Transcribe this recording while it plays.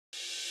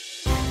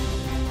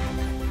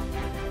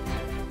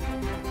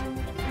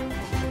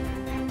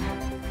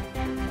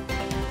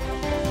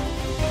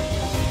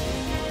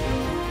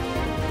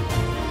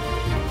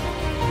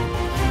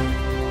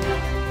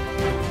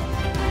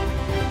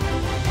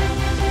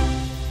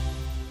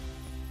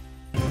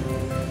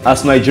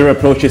As Nigeria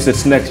approaches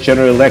its next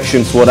general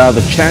elections, what are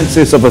the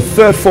chances of a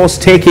third force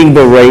taking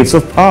the reins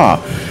of power?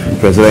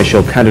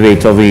 Presidential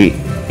candidate of the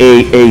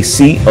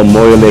AAC,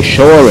 Omoyole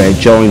Sowore,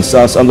 joins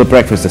us on the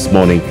breakfast this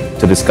morning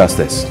to discuss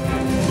this.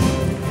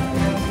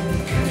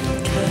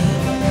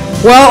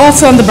 Well,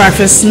 also on the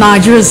breakfast,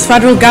 Nigeria's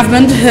federal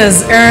government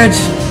has urged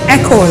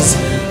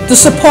ECOWAS to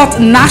support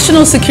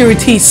national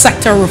security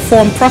sector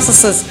reform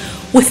processes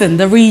within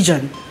the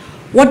region.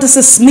 What does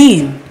this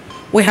mean?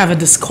 We have a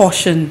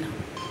discussion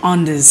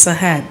on this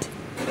ahead.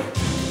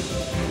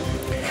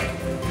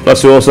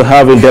 Plus, we also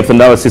have in-depth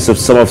analysis of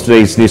some of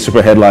today's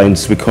newspaper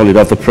headlines. We call it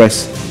Off the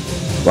Press,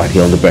 right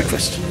here on the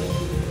breakfast.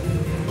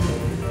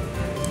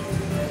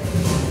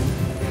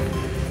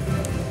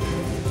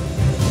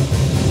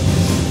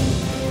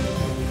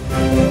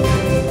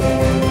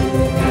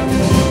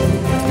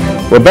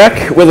 We're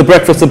back with the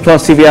Breakfast on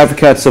Plus TV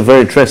Africa. It's a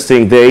very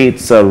interesting day.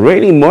 It's a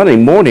rainy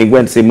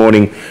Wednesday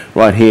morning,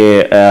 right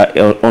here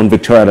on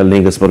Victoria and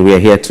Lagos. But we are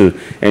here to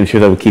ensure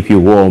that we keep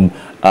you warm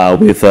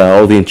with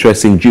all the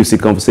interesting, juicy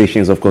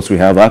conversations. Of course, we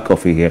have our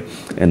coffee here,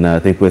 and I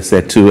think we're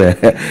set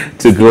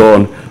to go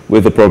on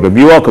with the program.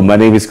 You're welcome. My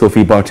name is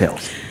Kofi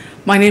Bartels.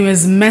 My name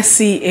is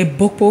Messi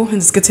Ebokpo, and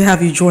it's good to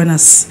have you join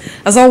us.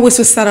 As always,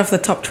 we start off the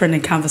top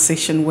trending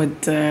conversation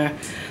with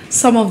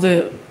some of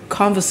the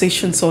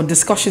conversations or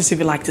discussions, if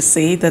you like to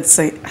say, that's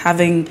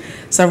having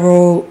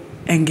several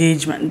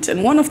engagement.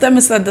 And one of them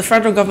is that the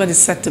federal government is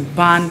set to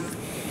ban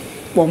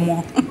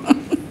Kpomo.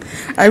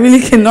 I really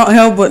cannot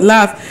help but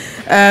laugh.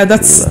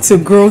 That's to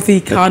grow the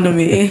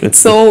economy.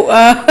 So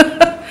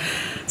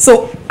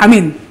I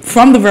mean,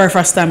 from the very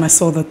first time I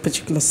saw that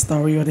particular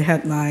story or the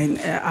headline,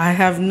 I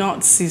have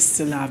not ceased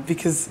to laugh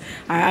because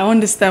I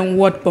understand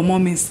what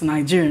Kpomo means to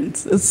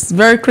Nigerians. It's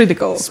very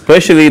critical.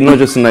 Especially not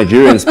just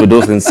Nigerians, but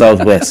those in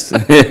Southwest.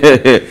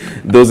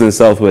 Those in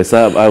Southwest.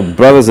 Our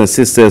brothers and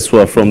sisters who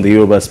are from the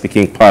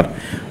Yoruba-speaking part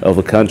of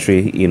the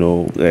country, you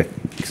know,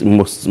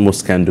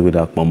 most can do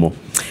without Kpomo.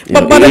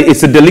 But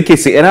it's a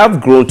delicacy, and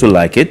I've grown to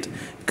like it,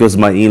 because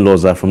my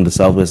in-laws are from the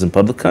southwestern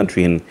part of the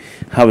country, and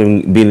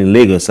having been in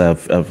Lagos,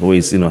 I've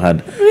always, you know,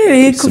 had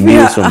some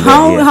meals from there.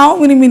 How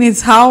many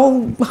minutes?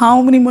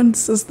 How many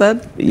months is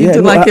that? Yeah,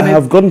 no, I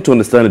have gotten to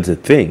understand it's a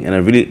thing, and I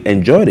really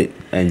enjoyed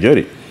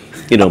it.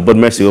 You know. But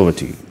Mercy, over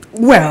to you.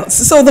 Well,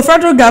 so the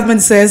federal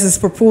government says it's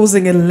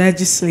proposing a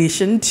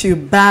legislation to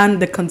ban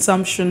the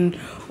consumption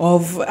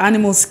of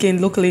animal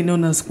skin, locally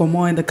known as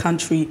Kpomo, in the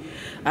country,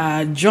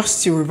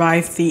 just to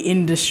revive the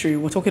industry.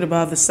 We're talking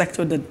about the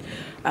sector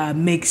that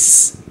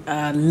makes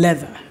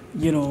leather,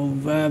 you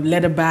know,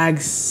 leather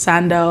bags,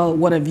 sandal,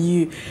 whatever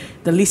you.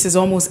 The list is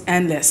almost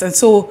endless. And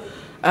so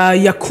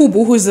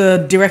Yakubu, who's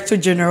the Director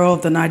General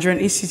of the Nigerian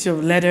Institute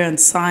of Leather and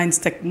Science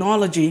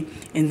Technology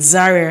in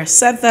Zaria,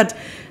 said that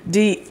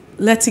the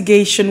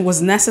litigation was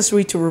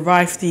necessary to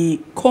revive the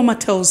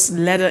comatose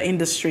leather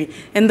industry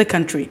in the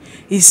country.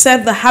 He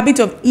said the habit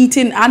of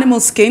eating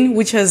animal skin,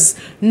 which has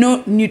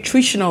no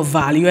nutritional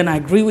value, and I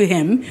agree with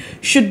him,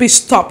 should be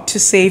stopped to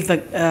save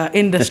the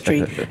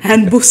industry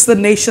and boost the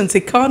nation's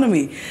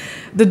economy.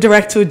 The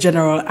Director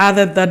General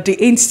added that the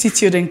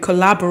Institute, in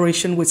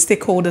collaboration with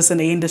stakeholders in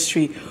the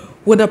industry,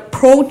 would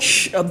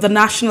approach the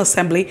National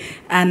Assembly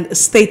and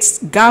states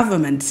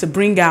government to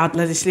bring out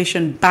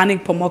legislation banning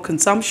Kpomo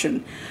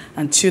consumption.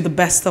 And to the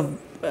best of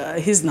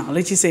his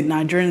knowledge, he said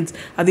Nigerians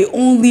are the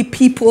only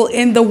people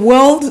in the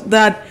world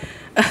that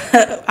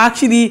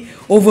actually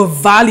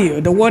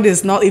overvalue, the word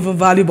is not even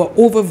value, but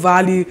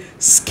overvalue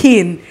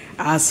skin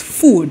as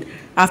food.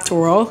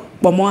 After all,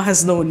 Kpomo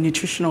has no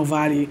nutritional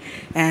value.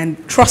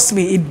 And trust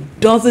me, it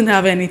doesn't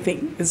have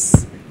anything.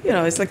 It's, you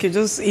know, it's like you're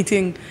just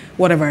eating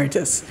whatever it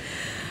is.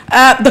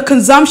 The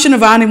consumption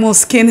of animal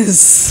skin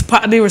is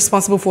partly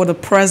responsible for the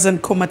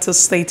present comatose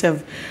state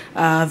of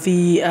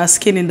the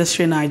skin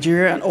industry in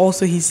Nigeria. And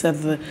also, he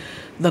said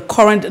the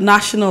current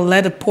national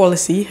leather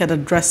policy had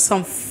addressed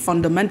some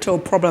fundamental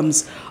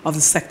problems of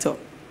the sector.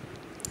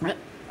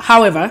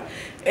 However,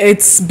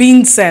 it's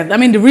been said, I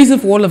mean, the reason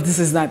for all of this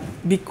is that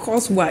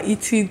because we're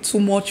eating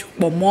too much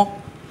Kpomo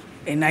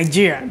in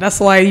Nigeria. That's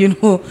why, you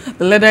know,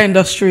 the leather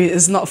industry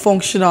is not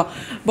functional,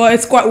 but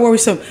it's quite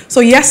worrisome.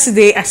 So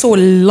yesterday, I saw a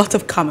lot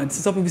of comments.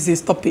 Some people say,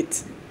 stop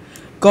it.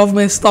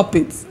 Government, stop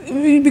it.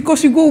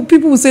 Because you go,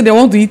 people will say they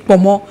want to eat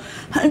Kpomo.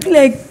 I'd be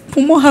like,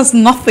 Kpomo has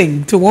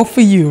nothing to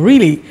offer you,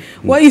 really.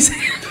 What is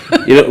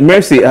You know,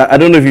 Mercy, I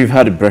don't know if you've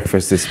had a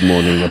breakfast this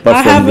morning,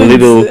 apart from the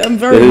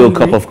little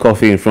cup of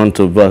coffee in front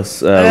of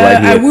us right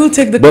here. I will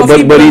take the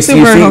coffee, but I'm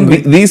still very hungry.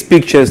 These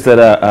pictures that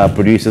our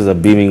producers are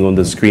beaming on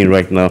the screen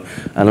right now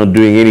are not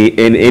doing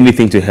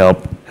anything to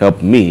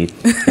help me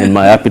and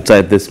my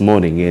appetite this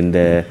morning.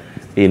 And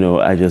you know,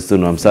 I just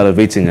don't know. I'm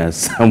salivating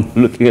as I'm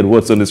looking at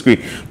what's on the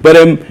screen. But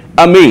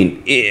I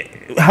mean,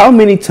 how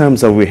many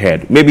times have we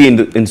heard? Maybe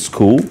in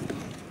school.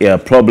 Yeah,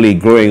 probably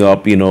growing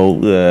up, you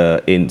know,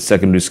 in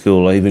secondary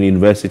school or even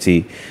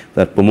university,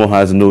 that Kpomo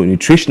has no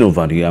nutritional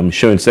value. I'm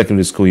sure in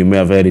secondary school you may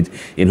have heard it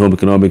in home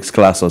economics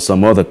class or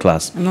some other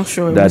class. I'm not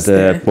sure. That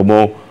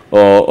Kpomo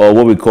or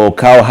what we call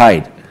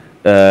cowhide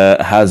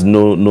has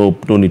no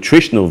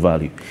nutritional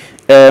value.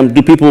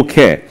 Do people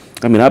care?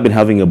 I mean, I've been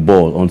having a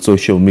ball on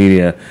social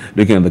media,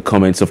 looking at the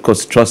comments. Of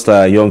course, trust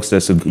our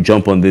youngsters to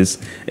jump on this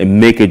and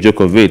make a joke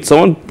of it.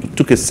 Someone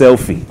took a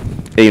selfie,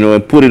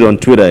 and put it on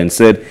Twitter and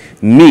said,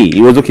 me,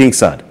 he was looking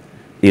sad,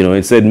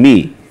 and said,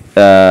 me,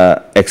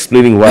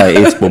 explaining why I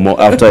ate Kpomo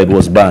after it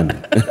was banned.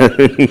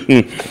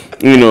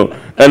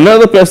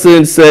 Another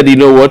person said, you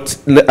know what,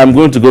 I'm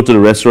going to go to the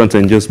restaurant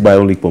and just buy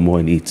only Kpomo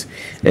and eat.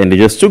 And they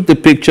just took the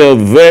picture,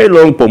 very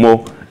long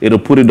Kpomo,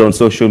 put it on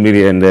social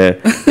media, and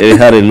it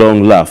had a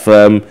long laugh.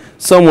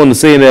 Someone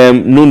saying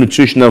no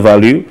nutritional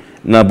value.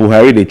 Now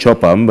Buhari they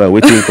chop them by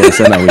waiting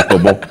concern with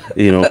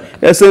Kpomo.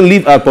 They're saying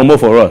leave our Kpomo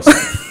for us.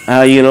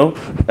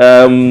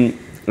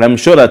 I'm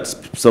sure that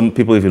some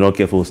people, if you're not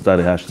careful, will start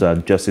the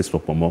hashtag justice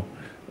for Kpomo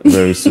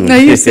very soon. Are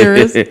you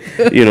serious?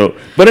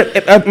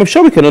 But I'm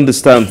sure we can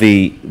understand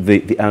the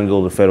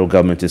angle the federal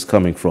government is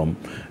coming from.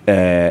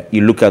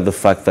 You look at the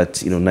fact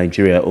that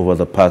Nigeria over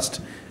the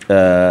past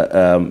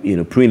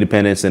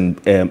pre-independence and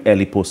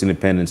early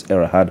post-independence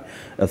era had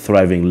a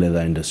thriving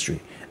leather industry.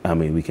 I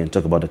mean, we can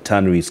talk about the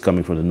tanneries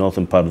coming from the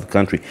northern part of the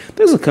country.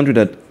 There's a country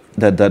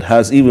that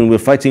has, even we're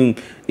fighting,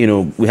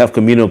 we have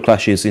communal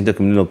clashes,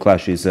 intercommunal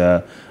clashes,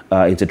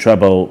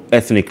 intertribal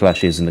ethnic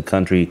clashes in the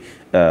country.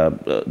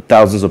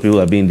 Thousands of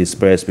people are being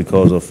dispersed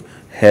because of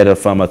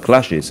herder-farmer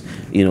clashes.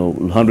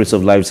 Hundreds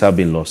of lives have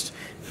been lost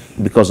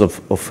because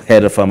of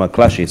herder-farmer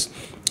clashes,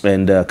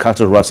 and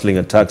cattle rustling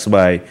attacks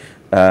by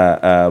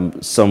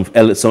some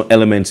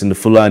elements in the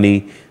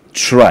Fulani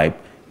tribe.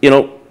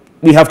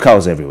 We have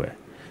cows everywhere.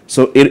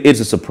 So it's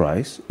a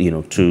surprise,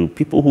 to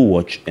people who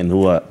watch and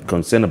who are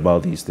concerned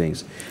about these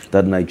things,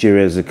 that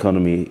Nigeria's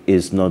economy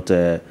is not,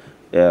 we're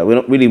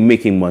not really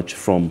making much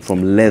from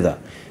leather.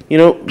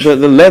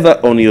 The leather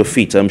on your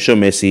feet, I'm sure,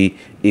 Messi,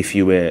 if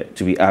you were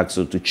to be asked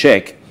to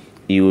check,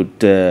 you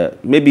would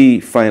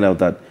maybe find out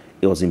that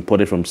it was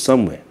imported from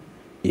somewhere.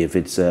 If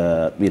it's,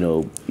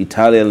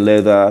 Italian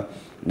leather,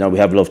 now we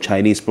have a lot of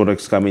Chinese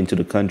products coming to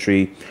the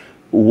country.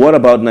 What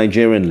about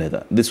Nigerian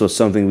leather? This was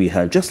something we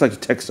had, just like the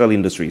textile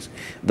industries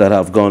that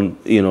have gone,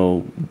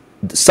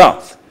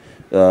 south.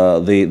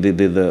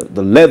 The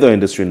leather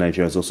industry in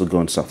Nigeria has also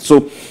gone south.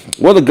 So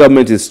what the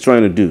government is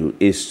trying to do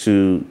is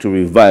to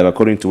revive,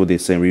 according to what they're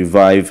saying,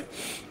 revive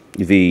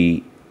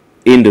the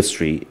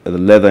industry, the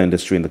leather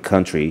industry in the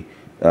country.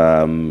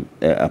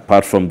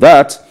 Apart from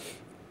that,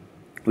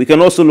 we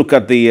can also look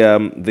at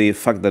the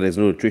fact that there's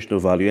no nutritional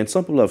value, and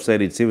some people have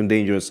said it's even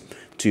dangerous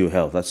to your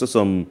health. I saw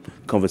some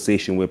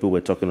conversation where people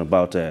were talking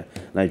about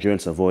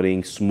Nigerians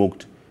avoiding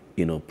smoked,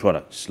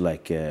 products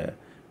like suya,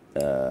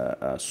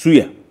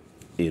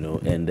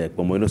 and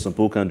Kpomo. Some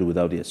people can't do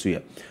without their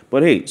suya.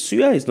 But hey,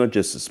 suya is not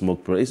just a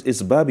smoked product;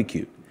 it's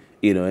barbecue,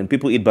 and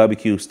people eat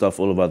barbecue stuff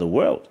all over the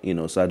world,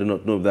 So I do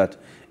not know if that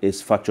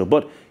is factual.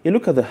 But you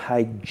look at the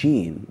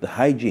hygiene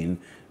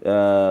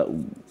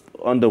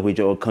under which,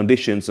 or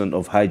conditions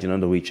of hygiene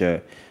under which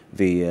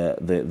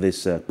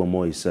this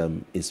Kpomo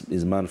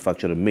is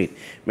manufactured and made.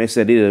 I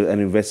did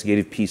an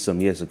investigative piece some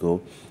years ago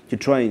to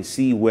try and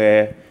see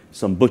where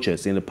some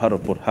butchers in the part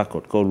of Port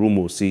Harcourt called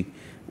Rumosi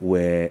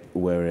were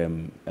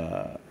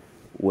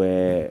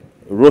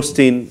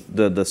roasting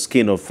the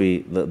skin of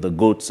the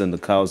goats and the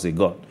cows they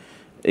got.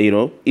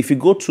 If you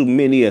go to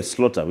many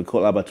slaughter, we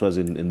call abattoirs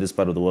in this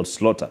part of the world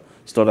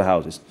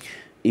slaughterhouses,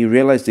 you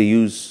realize they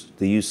use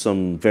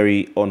some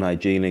very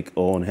unhygienic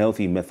or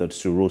unhealthy methods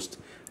to roast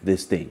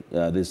this thing,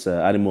 this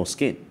animal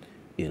skin.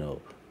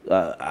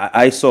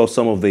 I saw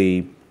some of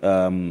the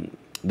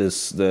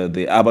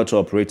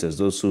abattoir operators,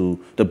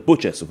 the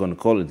butchers, we're going to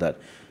call it that.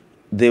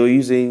 They were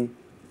using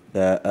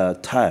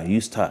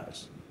used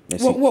tires.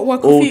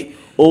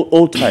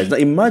 Old tires. Now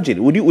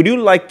imagine, would you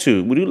like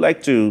to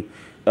eat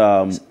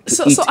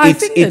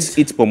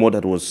Kpomo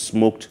that was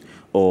smoked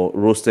or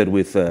roasted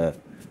with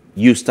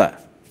used tire?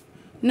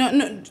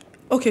 No.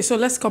 Okay, so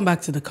let's come back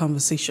to the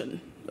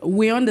conversation.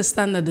 We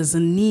understand that there's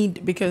a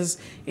need, because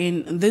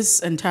in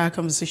this entire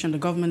conversation, the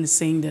government is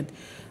saying that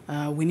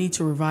we need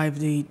to revive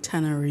the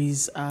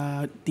tanneries,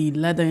 the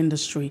leather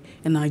industry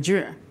in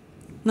Nigeria.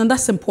 Now,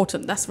 that's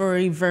important. That's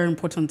very, very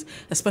important,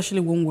 especially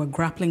when we're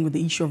grappling with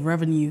the issue of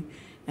revenue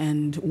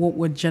and what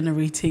we're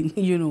generating,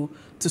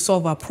 to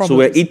solve our problems. So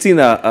we're eating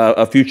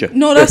a future.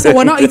 No,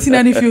 we're not eating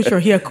any future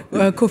here,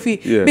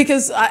 Kofi. Yeah.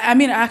 Because, I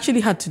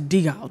actually had to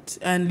dig out,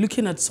 and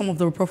looking at some of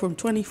the report from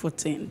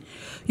 2014,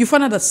 you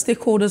find out that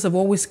stakeholders have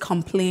always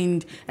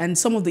complained, and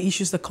some of the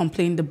issues they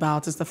complained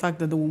about is the fact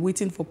that they were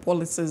waiting for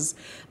policies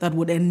that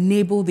would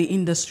enable the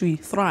industry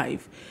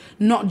thrive.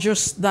 Not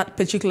just that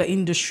particular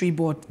industry,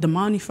 but the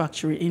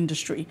manufacturing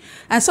industry.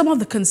 And some of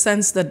the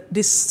concerns that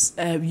this,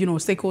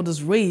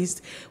 stakeholders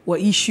raised were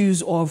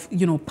issues of,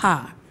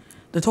 power.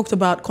 They talked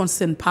about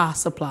constant power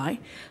supply.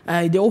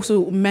 They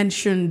also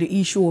mentioned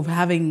the issue of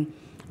having,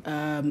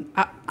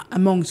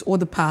 amongst all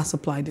the power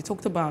supply, they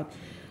talked about,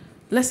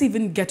 let's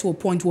even get to a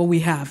point where we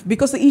have,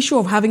 because the issue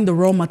of having the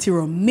raw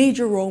material,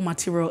 major raw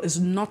material, is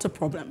not a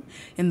problem.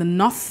 In the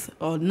north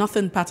or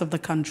northern part of the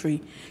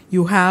country,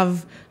 you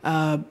have,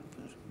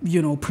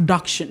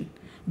 production.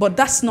 But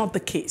that's not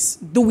the case.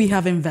 Do we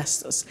have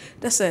investors?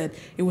 They said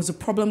it was a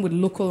problem with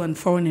local and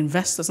foreign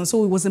investors. And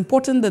so it was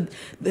important that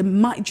there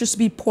might just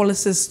be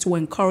policies to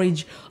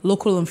encourage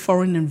local and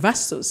foreign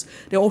investors.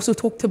 They also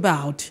talked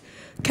about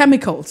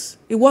chemicals.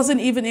 It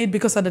wasn't even it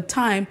because at the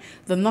time,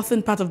 the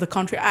northern part of the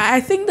country,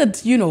 I think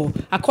that, you know,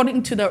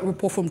 according to that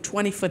report from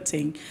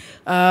 2014,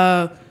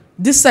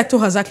 this sector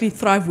has actually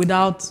thrived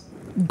without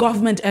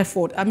government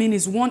effort. I mean,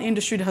 it's one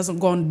industry that hasn't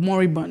gone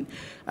moribund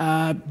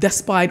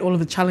despite all of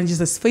the challenges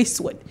it's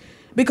faced with,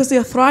 because they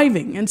are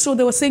thriving. And so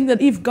they were saying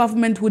that if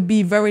government would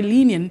be very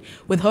lenient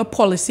with her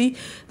policy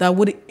that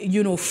would,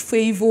 you know,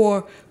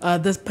 favor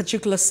this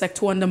particular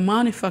sector and the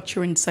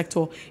manufacturing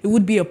sector, it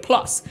would be a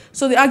plus.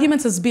 So the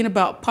argument has been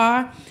about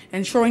power,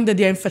 ensuring that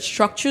their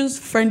infrastructures,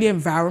 friendly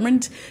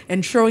environment,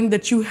 ensuring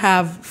that you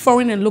have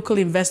foreign and local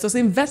investors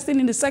investing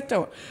in the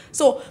sector.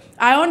 So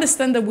I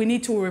understand that we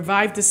need to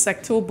revive this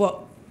sector, but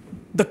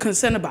the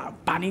concern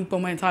about banning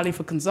Kpomo entirely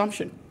for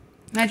consumption,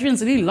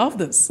 Nigerians really love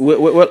this.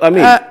 Well, I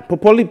mean,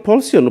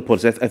 policy or no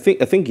policy, I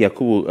think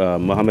Yakubu,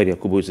 Mohammed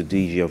Yakubu is the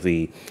DG of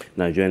the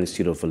Nigerian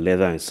Institute of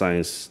Leather and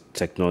Science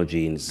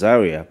Technology in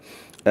Zaria.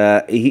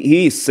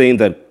 He is saying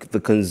that the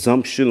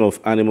consumption of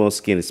animal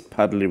skin is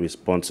partly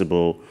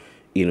responsible,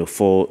 you know,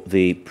 for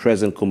the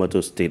present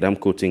comatose state, I'm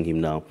quoting him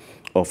now,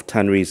 of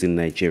tanneries in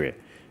Nigeria.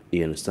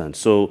 You understand?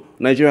 So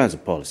Nigeria has a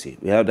policy.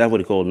 We have what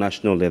they call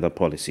national leather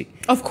policy.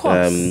 Of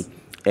course.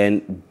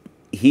 And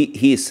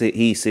he's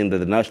saying that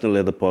the national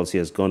leather policy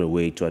has gone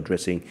away to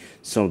addressing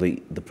some of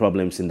the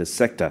problems in the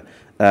sector.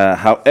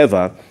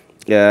 However,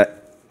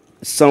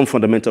 some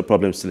fundamental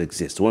problems still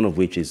exist, one of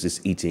which is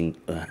this eating.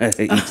 I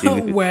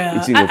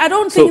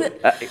don't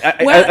think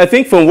that, I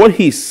think from what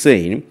he's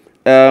saying,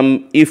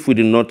 if we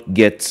do not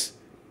get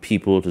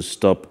people to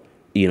stop,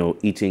 you know,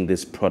 eating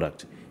this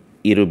product,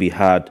 it'll be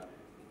hard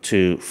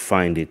to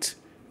find it,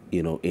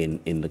 you know,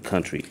 in the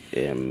country.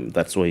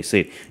 That's what he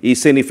said.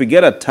 He's saying if we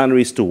get our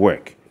tanneries to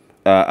work,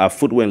 our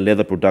footwear and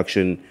leather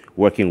production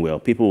working well,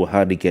 people will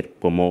hardly get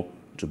Kpomo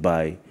to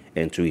buy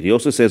and to eat. He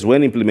also says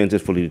when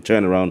implemented fully, to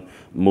turn around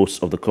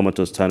most of the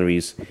comatose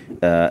tanneries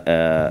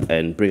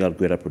and bring out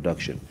greater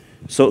production.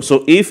 So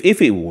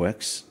if it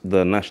works,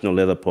 the national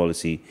leather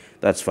policy,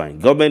 that's fine.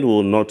 Government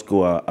will not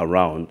go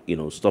around, you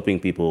know, stopping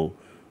people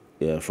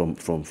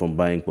from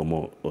buying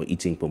Kpomo or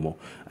eating Kpomo.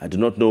 I do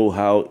not know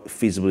how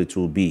feasible it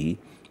will be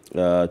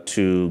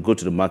to go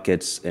to the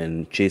markets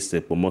and chase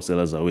the Kpomo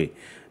sellers away.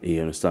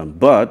 You understand?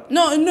 But we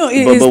will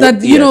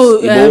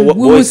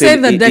say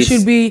that there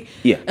should be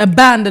a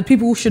ban that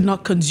people should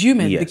not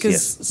consume it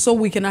so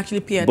we can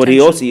actually pay attention. But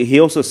he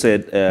also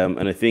said,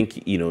 and I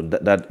think, you know,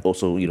 that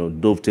also, you know,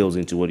 dovetails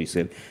into what he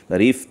said, that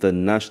if the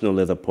national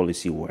leather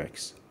policy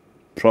works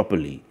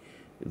properly,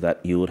 that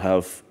you would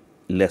have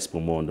less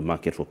Kpomo on the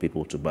market for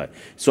people to buy.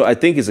 So I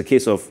think it's a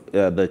case of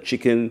the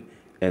chicken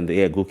and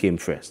the egg who came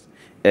first.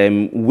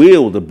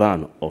 Will the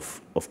ban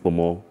of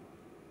Kpomo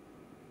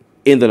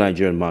in the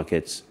Nigerian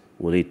markets,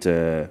 will it,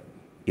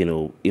 you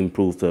know,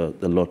 improve the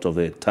lot of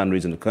the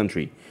tanneries in the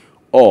country?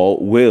 Or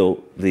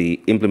will the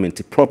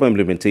proper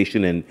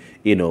implementation and,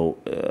 you know,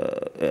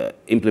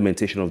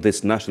 implementation of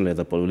this national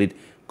leather policy, will it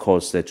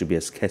cause there to be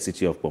a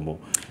scarcity of Kpomo?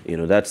 You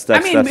know, that's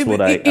what in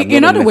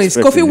other ways,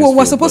 Kofi,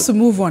 we're supposed to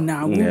move on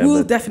now. We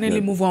will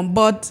definitely move on.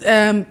 But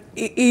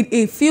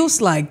it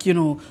feels like, you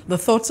know, the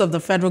thoughts of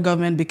the federal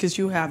government, because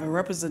you have a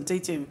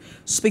representative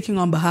speaking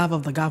on behalf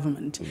of the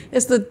government,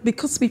 is that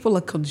because people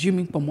are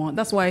consuming Kpomo,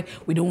 that's why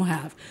we don't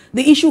have.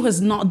 The issue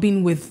has not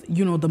been with,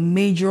 you know, the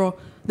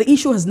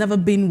issue has never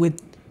been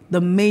with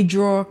the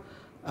major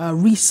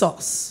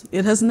resource.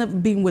 It has never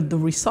been with the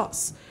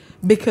resource,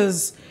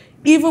 because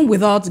even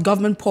without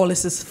government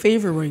policies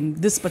favoring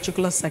this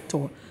particular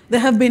sector, they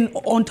have been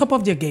on top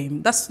of their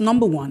game. That's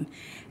number one.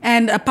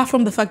 And apart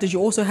from the fact that you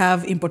also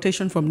have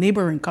importation from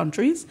neighboring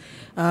countries,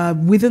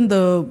 within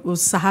the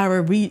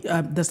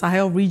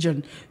Sahel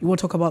region, you want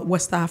to talk about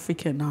West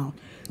Africa now.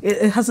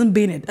 It hasn't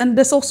been it. And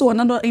there's also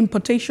another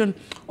importation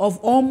of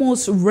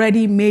almost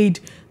ready-made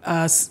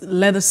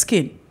leather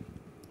skin.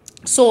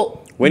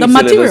 So when the you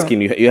material, say leather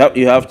skin,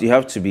 you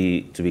have to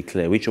be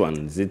clear. Which one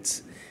is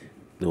it?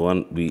 The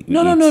one we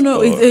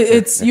no.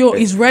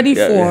 It's ready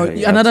for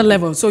another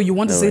level. So you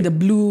want to say the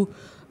blue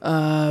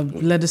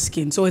leather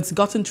skin. So it's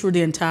gotten through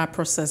the entire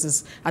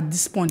processes. At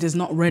this point, it's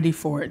not ready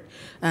for it,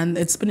 and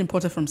it's been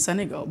imported from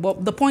Senegal.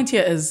 But the point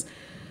here is,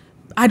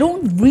 I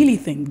don't really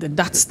think that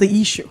that's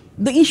the issue.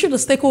 The issue the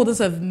stakeholders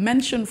have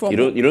mentioned from...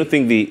 You don't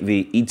think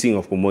the eating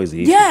of Kpomo is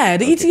the issue? Yeah,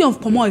 the eating of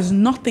Kpomo is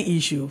not the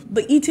issue.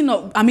 The eating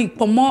of...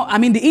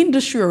 the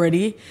industry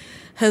already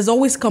has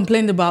always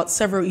complained about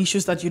several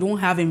issues, that you don't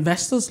have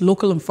investors,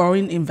 local and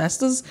foreign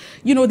investors.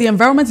 You know, the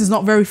environment is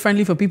not very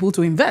friendly for people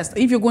to invest.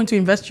 If you're going to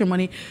invest your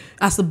money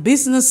as a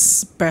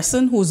business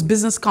person who's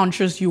business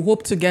conscious, you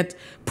hope to get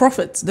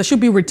profits. There should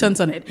be returns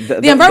on it.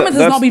 The environment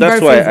has not been very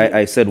friendly. That's why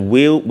I said,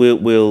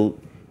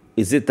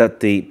 is it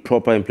that the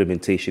proper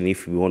implementation,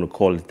 if we want to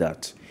call it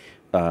that,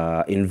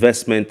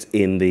 investment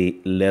in the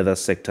leather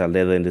sector,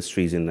 leather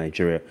industries in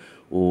Nigeria,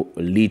 will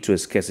lead to a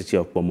scarcity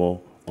of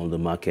Kpomo on the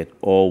market,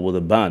 or will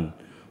the ban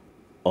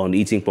on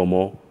eating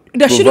Kpomo?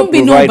 There shouldn't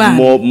be no Provide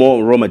ban.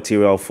 more raw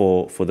material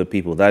for the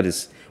people. That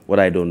is what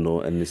I don't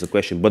know, and it's a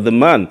question. But the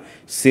man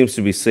seems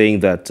to be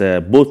saying that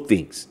both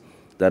things,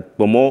 that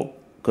Kpomo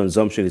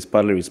consumption is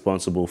partly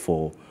responsible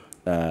for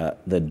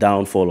the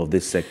downfall of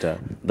this sector,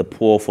 the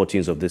poor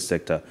fortunes of this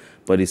sector.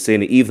 But he's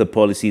saying if the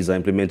policies are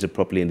implemented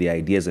properly and the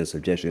ideas and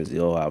suggestions they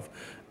all have,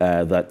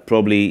 that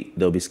probably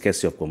there'll be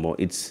scarcity of Kpomo.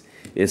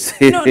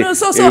 No.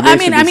 So I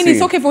mean,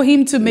 it's okay for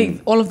him to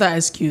make all of that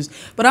excuse,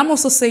 but I'm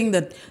also saying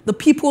that the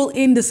people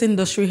in this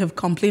industry have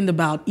complained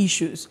about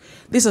issues.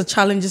 These are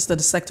challenges that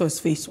the sector is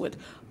faced with.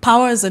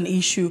 Power is an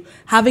issue.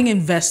 Having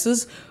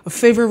investors, a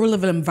favorable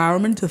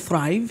environment to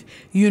thrive.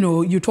 You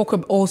know, you talk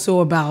also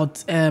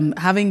about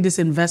having these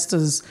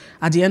investors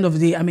at the end of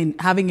the day. I mean,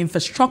 having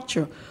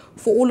infrastructure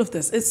for all of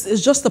this.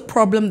 It's just a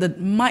problem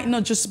that might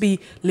not just be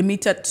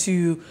limited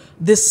to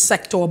this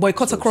sector, but it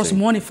cuts across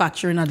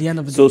manufacturing at the end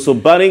of the day. So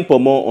banning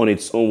Kpomo on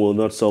its own will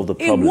not solve the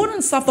problem. It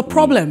wouldn't solve the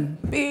problem.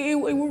 It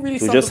won't really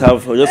solve just the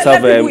problem. Just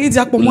have people eat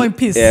their Kpomo in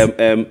peace.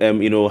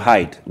 you know,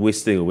 hide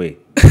wasting away.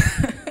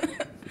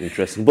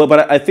 Interesting.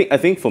 But I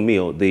think for me,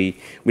 we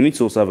need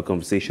to also have a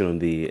conversation on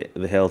the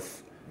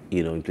health,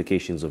 you know,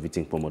 implications of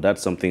eating Kpomo.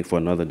 That's something for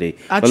another day.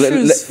 I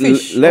choose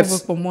fish over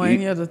Kpomo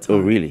any other time. Oh,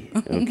 really?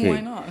 Okay.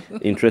 Why not?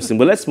 Interesting.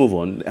 But let's move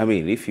on. I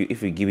mean, if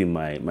you give me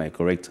my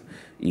correct,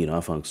 you know,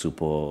 afang soup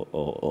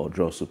or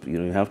draw soup, you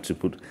know, you have to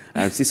put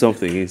and see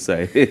something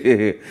inside.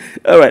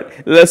 All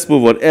right, let's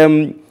move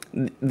on.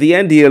 The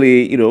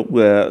NDLEA, you know,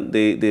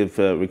 they've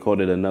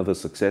recorded another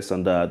success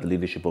under the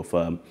leadership of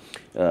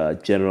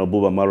General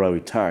Marwa,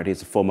 retired.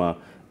 He's a former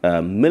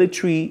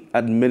military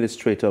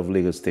administrator of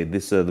Lagos State.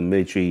 These are the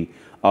military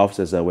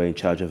officers that were in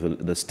charge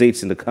of the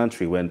states in the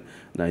country when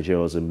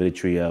Nigeria was a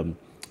military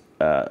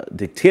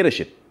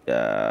dictatorship.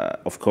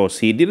 Of course,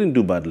 he didn't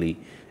do badly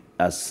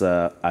as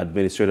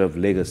administrator of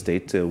Lagos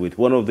State with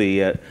one of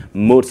the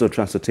modes of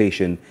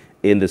transportation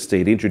in the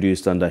state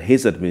introduced under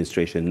his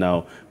administration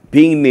now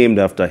being named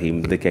after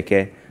him, the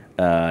Keke.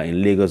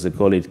 In Lagos, they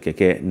call it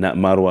Keke na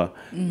Marwa.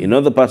 In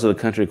other parts of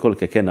the country, they call it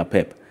Keke na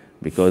Pep,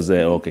 because,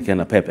 or Keke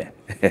na Pepe.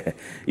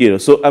 You know,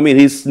 so, I mean,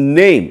 his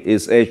name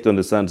is etched on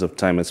the sands of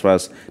time as far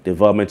as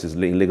development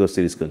in Lagos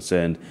State is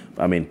concerned.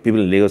 I mean, people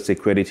in Lagos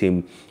State credit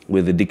him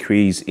with the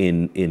decrease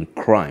in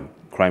crime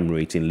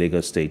rate in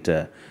Lagos State.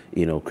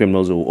 You know,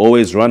 criminals will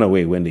always run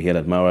away when they hear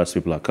that Marwa's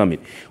people are coming.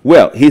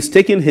 Well, he's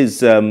taken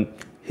his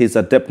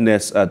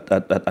adeptness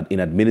in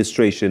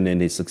administration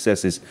and his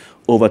successes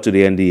over to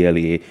the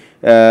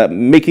NDLEA,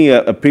 making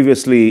a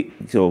previously,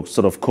 you know,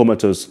 sort of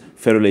comatose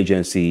federal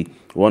agency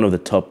one of the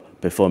top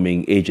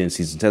performing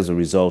agencies in terms of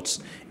results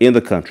in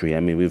the country. I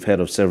mean, we've heard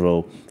of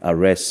several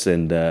arrests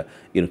and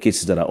you know,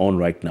 cases that are on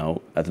right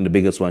now. I think the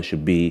biggest one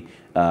should be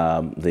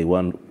the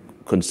one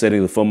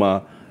concerning the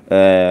former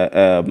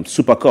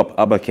Super Cup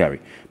Abakari.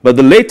 But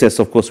the latest,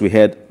 of course, we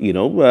had, you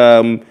know,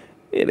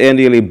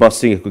 NDLEA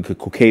busting a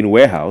cocaine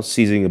warehouse,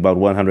 seizing about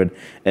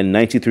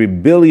 193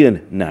 billion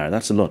naira.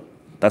 That's a lot.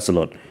 That's a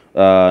lot.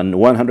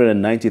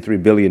 193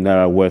 billion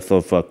naira worth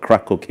of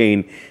crack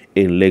cocaine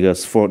in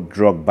Lagos. 4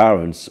 drug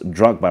barons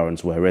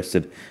were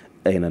arrested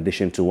in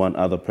addition to one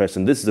other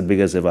person. This is the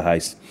biggest ever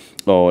heist,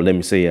 or let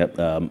me say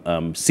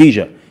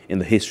seizure in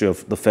the history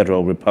of the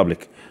Federal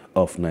Republic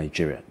of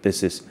Nigeria.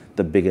 This is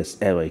the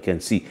biggest ever you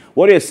can see.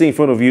 What you're seeing in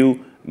front of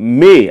you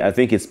may, I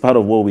think it's part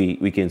of what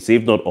we can see,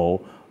 if not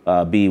all,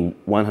 be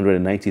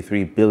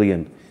 193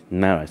 billion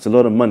naira. It's a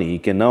lot of money. You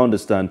can now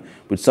understand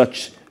with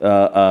such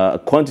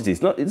quantities.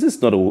 This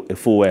is not a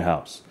full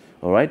warehouse,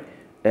 all right?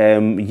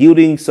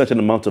 Yielding such an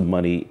amount of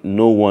money,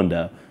 no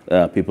wonder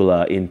people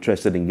are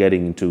interested in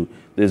getting into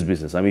this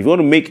business. I mean, if you want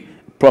to make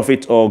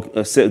profit or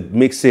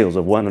make sales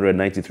of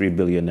 193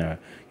 billion naira,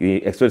 you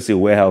expect to see a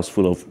warehouse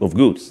full of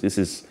goods. This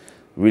is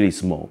really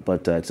small,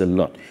 but it's a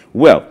lot.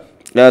 Well,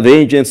 the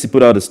agency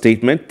put out a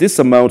statement. This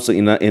amounts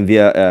in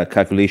their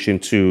calculation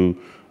to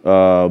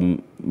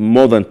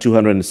more than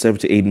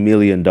 $278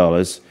 million,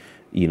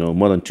 you know,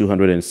 more than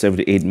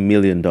 $278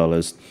 million.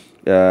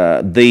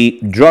 The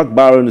drug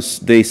barons,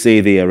 they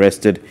say they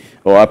arrested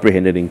or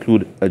apprehended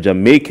include a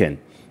Jamaican.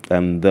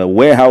 The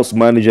warehouse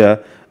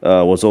manager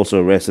was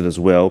also arrested as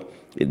well.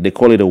 They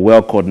call it a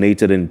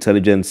well-coordinated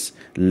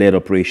intelligence-led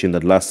operation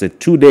that lasted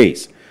 2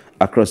 days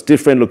across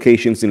different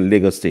locations in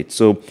Lagos State.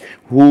 So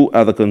who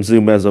are the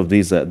consumers of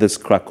this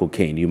crack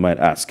cocaine, you might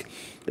ask?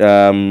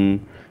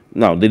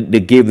 Now, they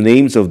gave the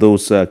names of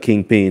those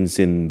kingpins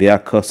in their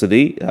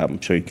custody. I'm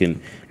sure you can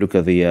look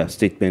at the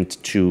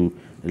statement to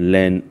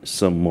learn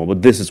some more.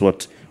 But this is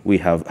what we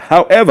have.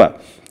 However,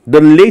 the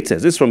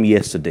latest, this is from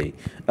yesterday,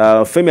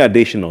 Femi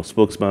Adesina,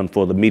 spokesman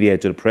for the media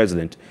to the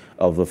president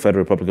of the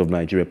Federal Republic of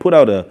Nigeria, put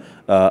out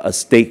a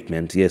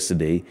statement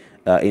yesterday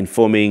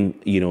informing,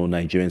 you know,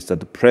 Nigerians that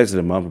the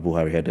president,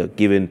 Buhari, had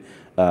given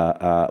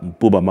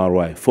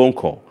Marwa a phone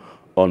call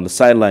on the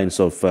sidelines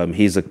of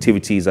his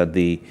activities at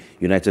the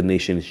United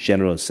Nations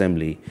General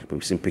Assembly.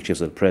 We've seen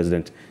pictures of the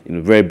president, you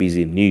know, very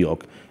busy in New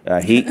York.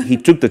 He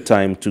took the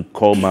time to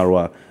call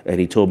Marwa, and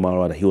he told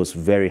Marwa that he was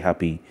very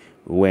happy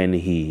when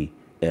he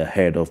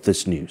heard of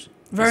this news.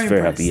 Very very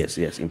impressed. happy. Yes,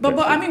 yes. But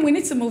Impressed. I mean, we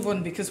need to move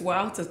on because we're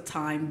out of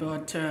time.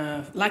 But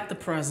like the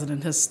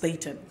president has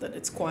stated, that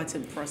it's quite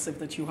impressive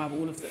that you have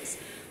all of this.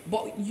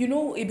 But you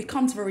know, it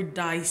becomes very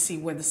dicey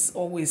where there's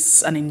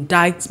always an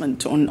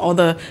indictment on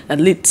other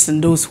elites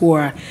and those who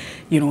are,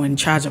 you know, in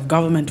charge of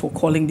government or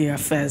calling their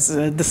affairs.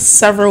 The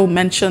several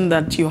mention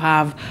that you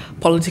have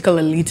political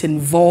elite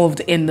involved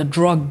in the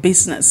drug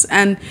business,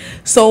 and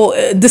so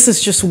this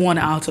is just one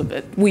out of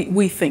it.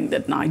 We think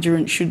that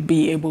Nigerians should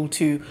be able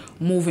to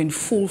move in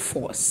full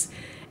force,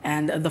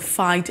 and the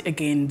fight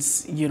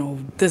against, you know,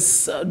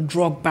 this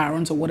drug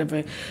barons or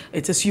whatever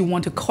it is you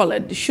want to call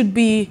it should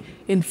be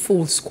in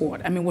full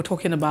squad. I mean, we're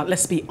talking about,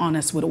 let's be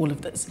honest with all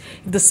of this.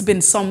 If there's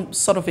been some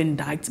sort of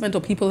indictment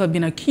or people have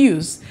been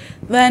accused,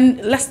 then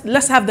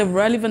let's have the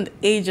relevant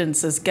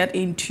agencies get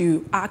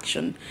into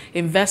action.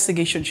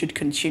 Investigation should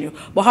continue.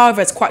 But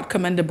however, it's quite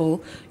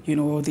commendable, you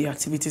know, the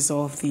activities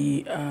of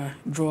the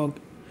drug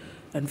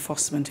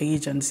enforcement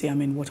agency. I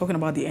mean, we're talking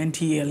about the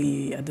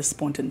NDLEA at this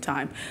point in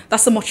time.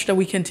 That's so much that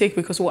we can take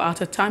because we're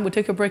out of time. We'll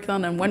take a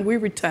breakdown, and when we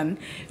return,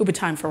 it'll be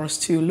time for us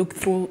to look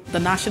through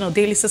the national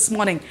dailies this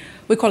morning.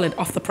 We call it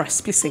Off the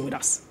Press. Please stay with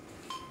us.